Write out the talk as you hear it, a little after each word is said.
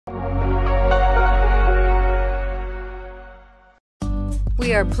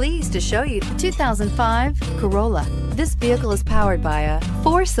We are pleased to show you the 2005 Corolla. This vehicle is powered by a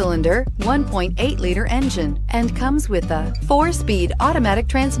 4-cylinder, 1.8-liter engine and comes with a 4-speed automatic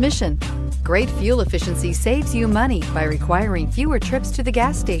transmission. Great fuel efficiency saves you money by requiring fewer trips to the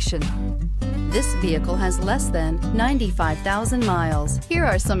gas station. This vehicle has less than 95,000 miles. Here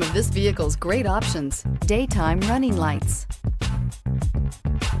are some of this vehicle's great options: daytime running lights,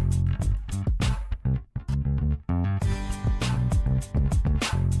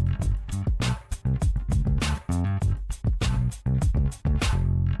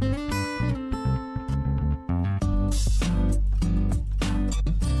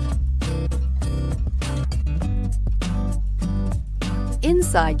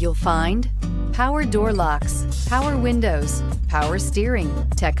 Inside you'll find power door locks, power windows, power steering,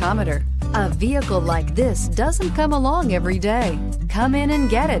 tachometer. A vehicle like this doesn't come along every day. Come in and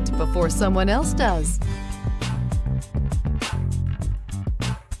get it before someone else does.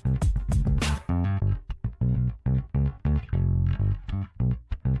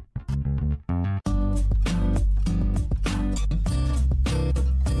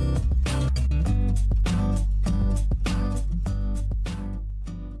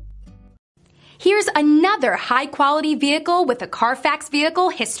 Here's another high-quality vehicle with a Carfax Vehicle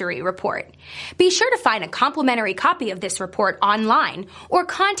History Report. Be sure to find a complimentary copy of this report online or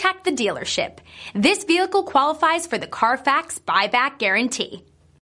contact the dealership. This vehicle qualifies for the Carfax Buyback Guarantee.